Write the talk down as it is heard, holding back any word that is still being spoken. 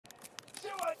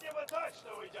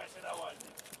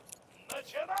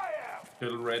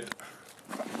Still red.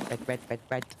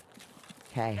 Red.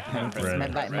 Okay.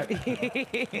 Red.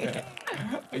 Yeah.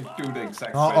 I do the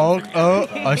exact Oh, same thing every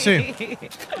time. I see.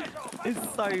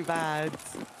 It's so bad.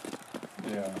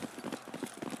 Yeah.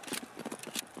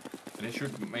 They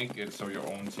should make it so your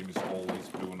own team is always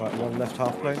blue. Right, one left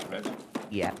half always plane. red.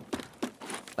 Yeah.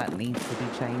 That needs to be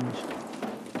changed.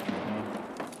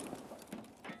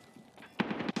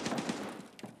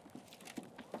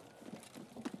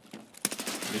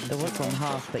 There was one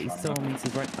half, but he saw me to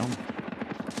break on.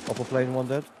 Upper plane, one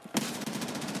dead.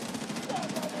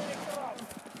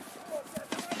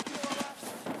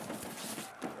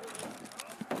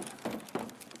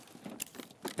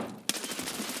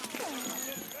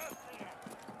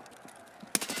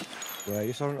 Where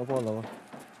you starting, up or lower?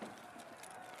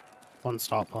 One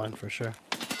stop line for sure.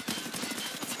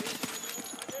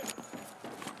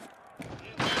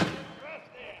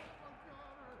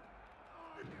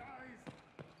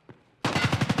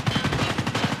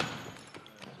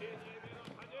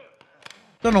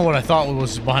 Don't know what I thought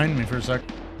was behind me for a sec.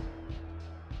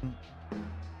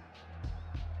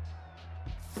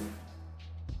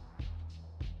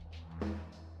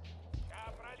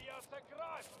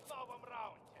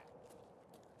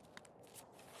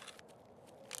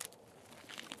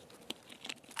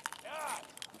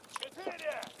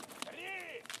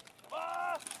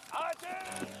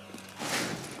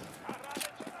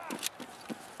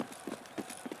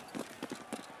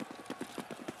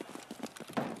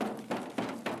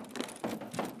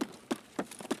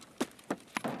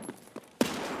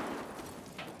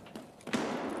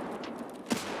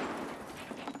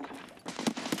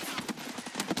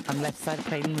 I'm left side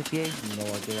playing with you. No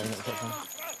idea what that's on.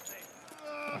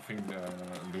 I think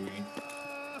Louis.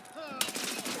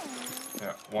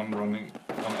 Yeah, one running,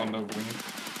 one on the wing.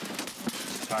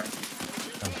 Attack.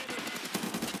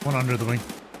 One under the wing.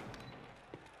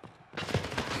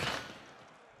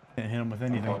 Can't hit him with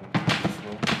anything.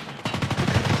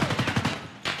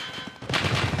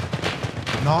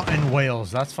 Not in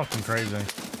Wales. That's fucking crazy.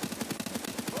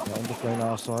 Yeah, on the plane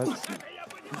our side.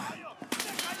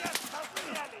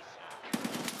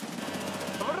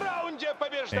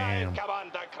 Damn.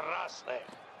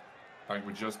 Like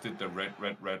we just did the red,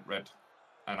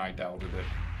 and I doubted it.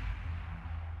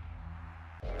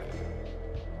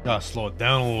 Gotta slow it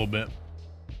down a little bit.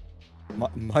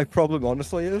 My problem,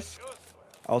 honestly, is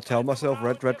I'll tell myself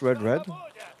red.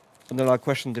 And then I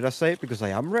question, did I say it because I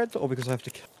am red or because I have to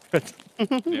kill red?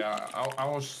 Yeah, I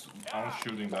was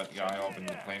shooting that guy up in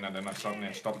the plane, and then I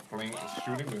suddenly stopped playing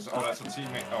shooting because that's a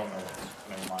teammate. Oh no,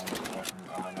 never mind. It wasn't.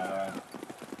 I don't know.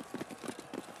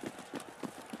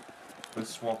 The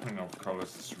swapping of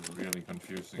colors is really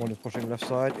confusing. One is pushing left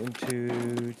side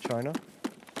into China.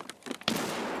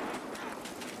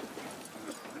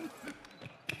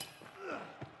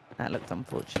 That looked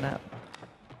unfortunate.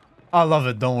 I love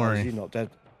it. Don't Is he worry. not dead?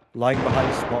 Lying behind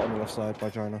the spot on the left side by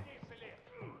China.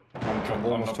 I'm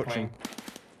Almost touching.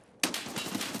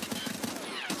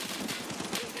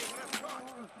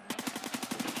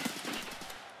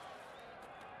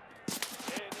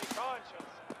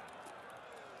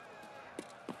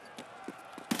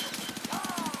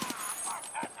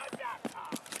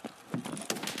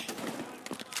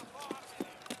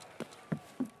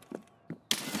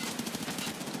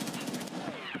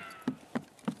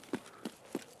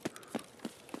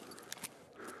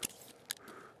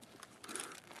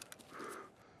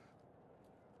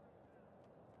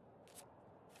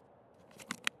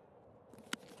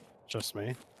 Just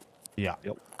me? Yeah.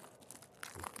 Yep.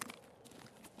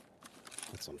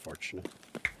 That's unfortunate.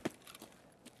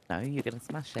 No, you're gonna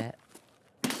smash it.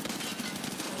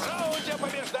 раунде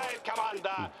побеждает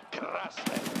команда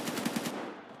красная.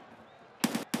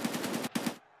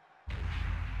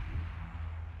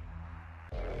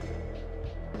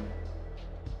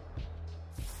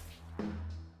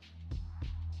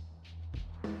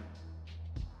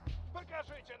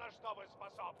 Покажите, на что вы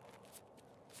способны.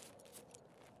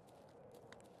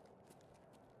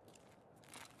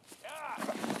 Пять,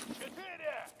 4,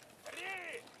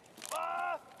 3, 2,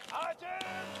 1.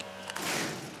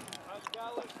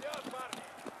 Мангала ждет, парни.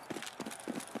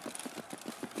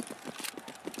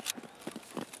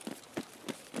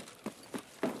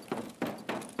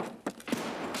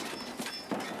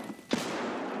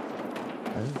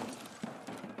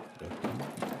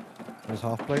 There's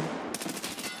half plane.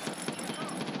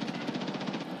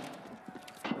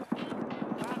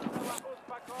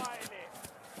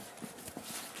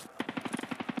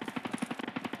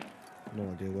 No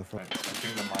idea where from. I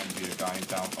think there might be a guy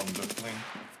down on the plane.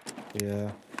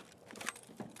 Yeah.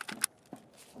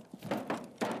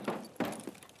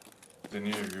 Is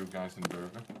any of you guys in Burger?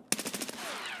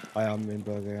 I am in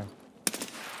Burger, yeah.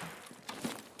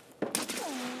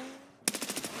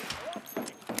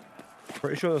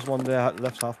 Pretty sure there's one there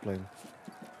left half plane.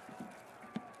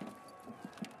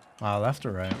 Left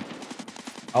or right?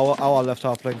 Our left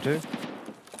half plane too.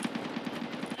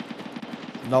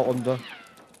 Now under.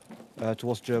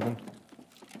 Towards German.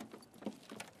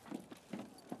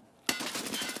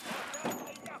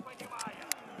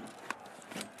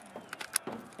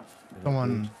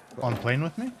 Someone on plane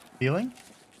with me? Healing?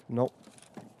 Nope.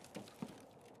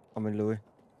 I'm in Louis.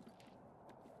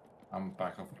 I'm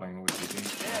back off playing with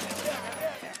DD.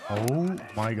 Oh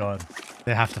my god.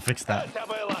 They have to fix that. Это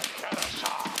было хорошо.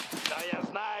 Да я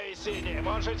знаю, синий,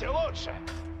 можете лучше.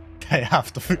 They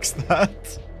have to fix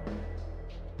that.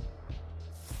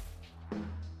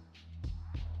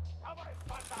 Давай,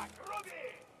 Спартак,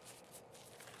 руби!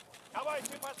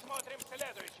 Давайте посмотрим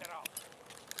следующий раунд.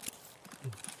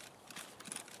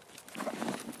 5,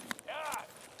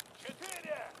 4, 3,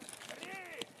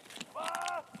 2,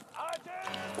 1.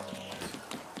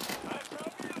 Хорошо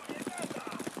бил, ребята!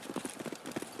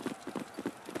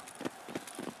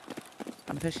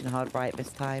 I'm pushing hard right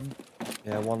this time.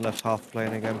 Yeah, one left half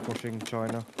plane again, pushing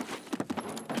China.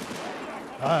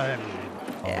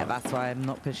 Yeah, that's why I'm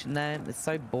not pushing there. It's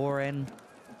so boring.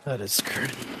 That is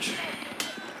cringe.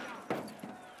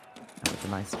 That was a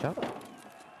nice shot.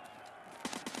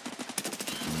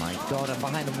 Oh my god, I'm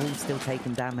behind the wall still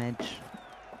taking damage.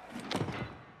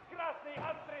 Красный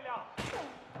отстрелял!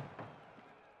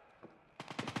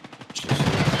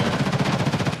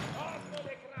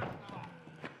 Отнули красного!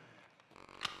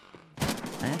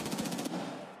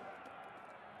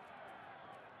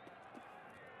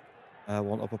 Eh?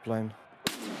 One upper plane.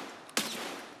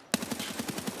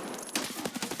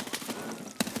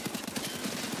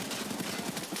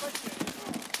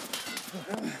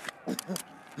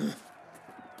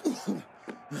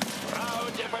 В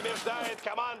раунде побеждает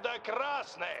команда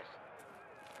красных!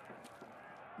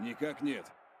 Никак нет.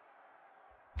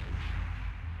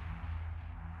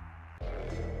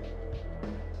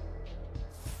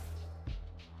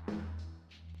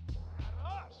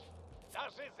 Хорош!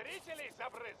 Даже зрителей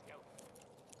забрызгал!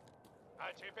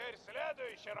 А теперь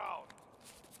следующий раунд.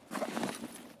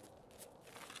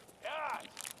 5,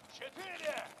 4,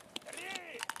 3, 2,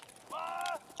 1.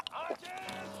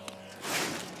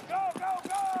 Go, go,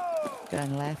 go!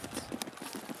 Going left.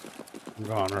 I'm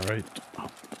going right.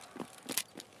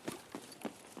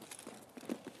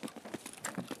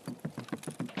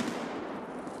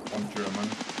 One German.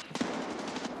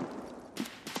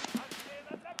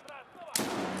 Отмена для красного!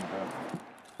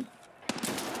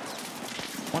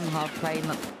 One hard plane,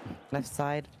 left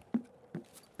side.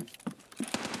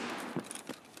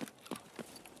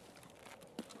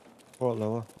 Four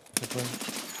lower. Upper plane.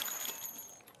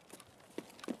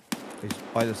 He's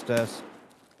by the stairs.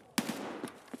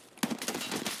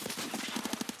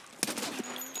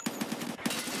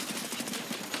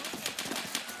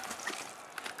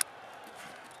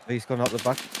 He's gone out the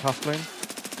back half plane.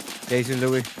 Yeah, he's in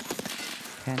Louis.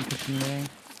 Okay, I'm pushing Louis.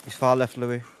 He's far left,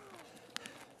 Louis.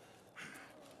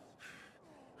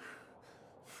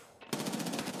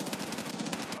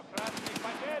 Красных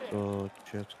потери! Oh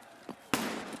shit.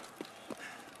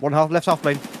 One half left half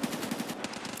plane.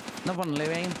 Another one,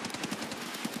 Louis.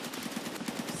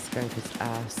 Scope his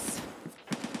ass.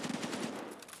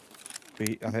 I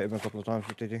hit him a couple of times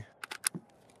with DD.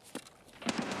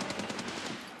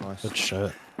 Nice. Good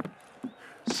shit.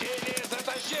 Синие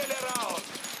затащили раунд!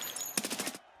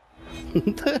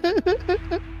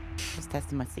 Just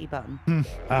testing my C button.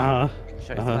 Uh-huh.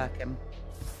 Sure it's Uh-huh. working.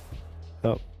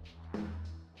 Oh.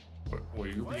 Were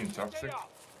you being toxic?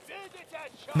 Видите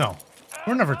отсчет? No.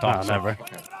 We're never No, toxic. never.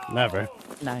 Never.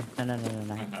 No, no, no, no, no,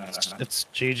 no. It's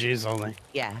GG's only.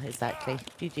 Yeah, exactly.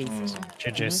 GG's.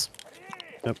 GG's.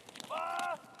 Yep.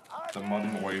 The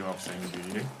modern way of saying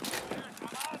DD.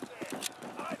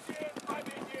 Один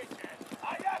победитель!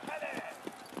 Поехали!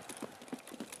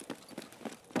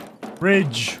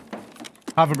 Ridge.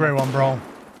 Have a great one, bro.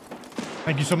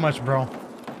 Thank you so much, bro.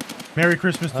 Merry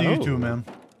Christmas to you Oh. too, man.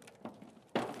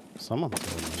 Someone's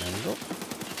doing an angle.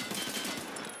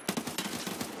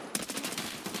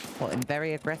 What, in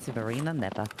very aggressive arena?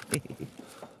 Never.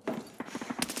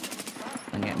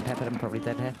 I'm getting peppered. I'm probably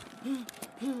dead here.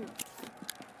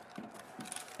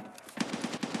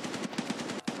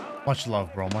 Much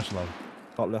love, bro. Much love.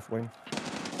 Top left wing.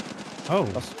 Oh,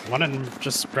 one in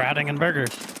just Bratting and Burger.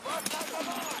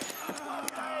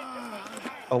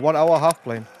 Oh, 1 hour half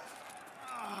plane.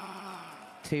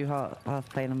 Two half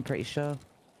plane, I'm pretty sure.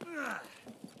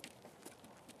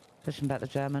 Pushing back the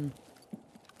German.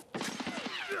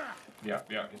 Yeah,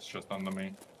 it's just under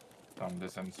me. Down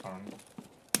this end storm.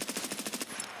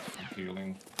 I'm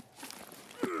healing.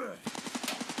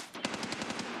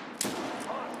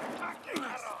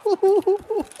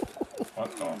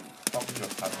 What the fuck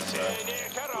just happened there? Синий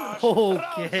гараж.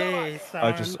 Okay,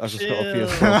 I just got a chill.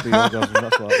 PS4 orgasm,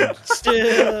 that's what happened.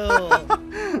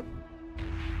 Chill.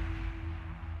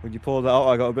 When you pulled that out,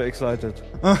 I got a bit excited.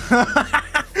 Машина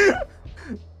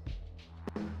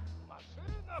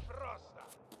просто.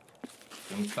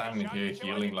 I'm standing here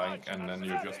healing like, and then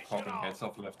you're just popping heads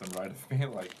off left and right of me,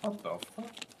 like, what the fuck?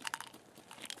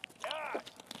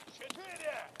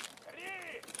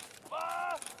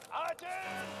 5, 4,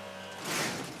 3,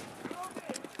 2, 1.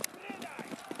 Стреляй!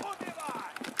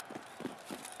 Убивай!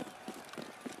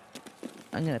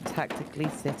 I'm gonna tactically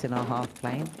sit in our half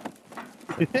plane.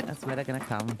 So that's where they're gonna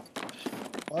come.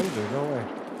 Andrew, no way.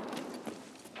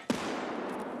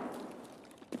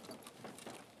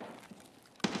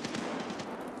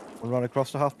 We'll run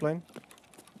across the half plane.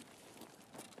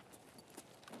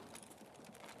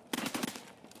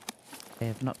 They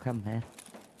have not come here.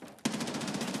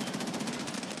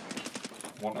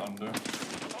 One under.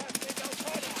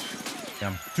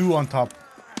 Damn. 2 on top.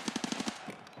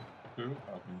 2? Okay.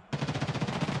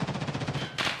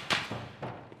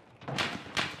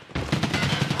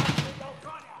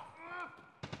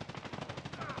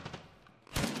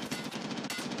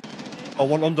 Oh,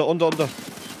 one under.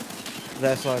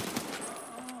 Their side.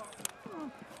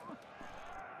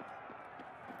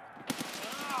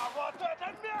 Вот это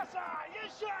мясо!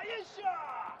 Еще!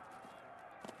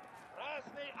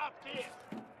 Красный актив!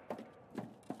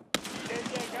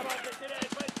 Синяя команда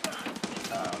теряет бойца!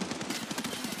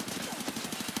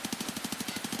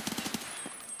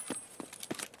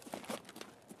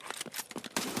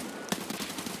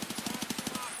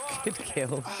 Good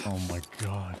kill. Oh my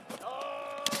god.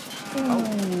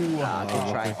 Ah, good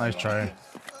try. Nice try.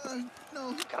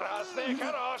 Красный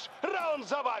хорош! Раунд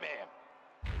за вами!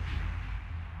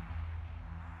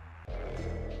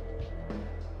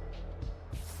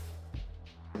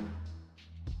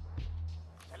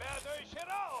 Следующий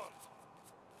раунд!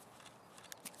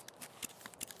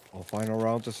 Or final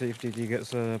round to see if DD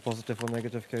gets a positive or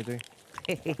negative KD.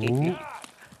 Ooh.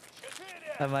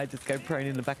 I might just go prone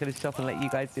in the back of the shop and let you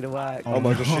guys do the work. I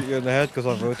might just shoot you in the head because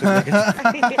I voted negative.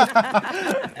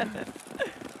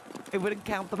 It wouldn't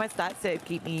count for my stats, so it'd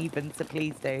keep me even, so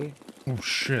please do. Oh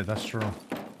shit, that's true.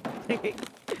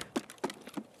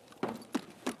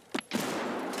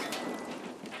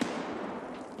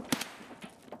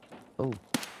 Oh.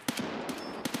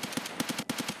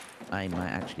 I might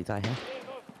actually die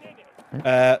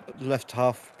here. Left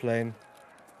half plane.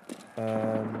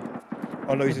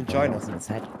 Oh no, he's in China. Wasn't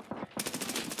said.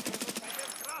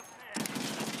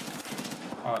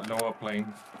 Lower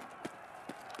plane.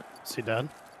 Is he dead?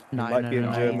 No, He might no, be no, in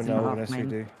no, German he's in now the in half lane.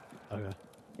 SVD. Okay.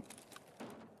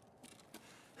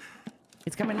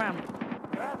 It's coming round.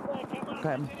 Красная команда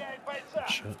Got him. теряет бойца!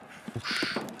 Shit.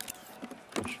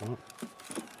 Good shot.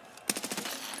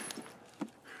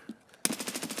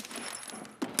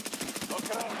 Но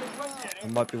красный потерян!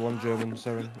 There might be one German,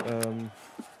 Soren.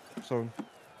 Soren,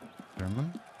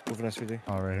 German? with an SVD.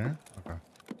 Oh, right here? Okay.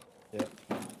 Yeah.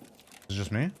 Is it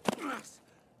just me?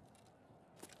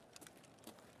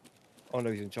 Oh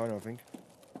no, he's in China, I think.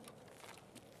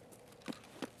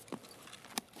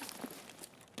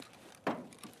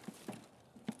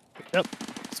 Yep.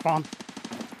 Spawn.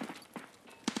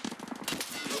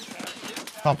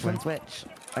 Top lane. One's which?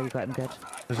 Oh, you got him good.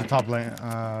 There's a top lane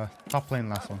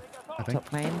last one, I think.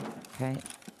 Top lane. Okay.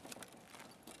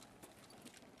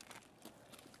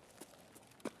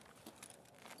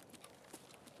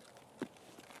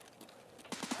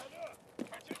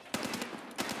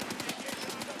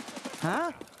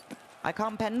 Huh? I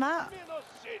can't pen that? Минус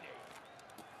синий!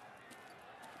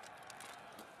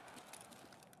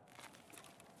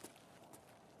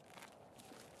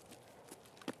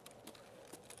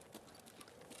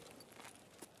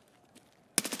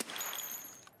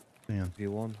 Yeah.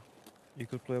 V1. You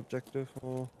could play objective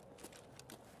or...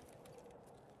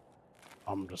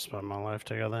 I'm just putting my life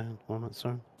together in a moment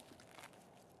soon.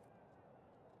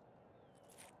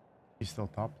 He's still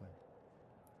top lane.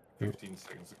 15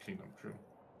 seconds to clean up crew.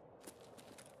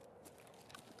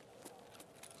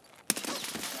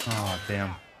 Oh,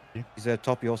 damn. He's there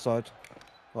top your side.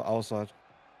 Or our side.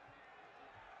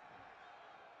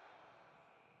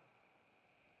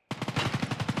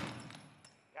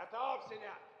 Готов,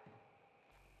 синяк!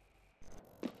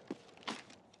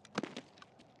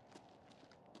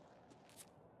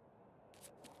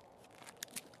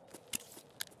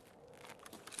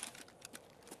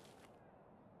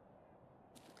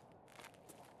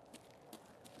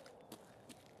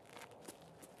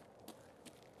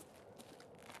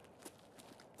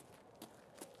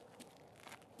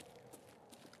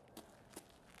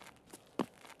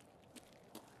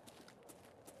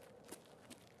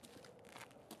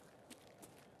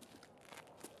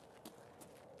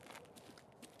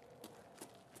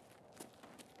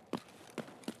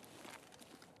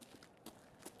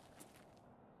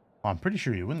 I'm pretty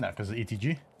sure you win that because of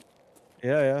ETG.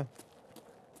 Yeah, yeah.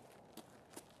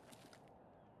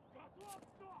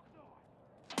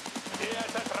 И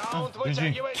этот раунд GG.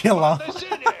 вытягивает Killer. команда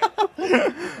синих.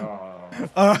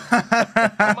 Oh.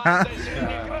 Команда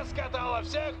синих раскатала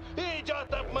всех и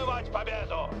идет обмывать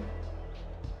победу.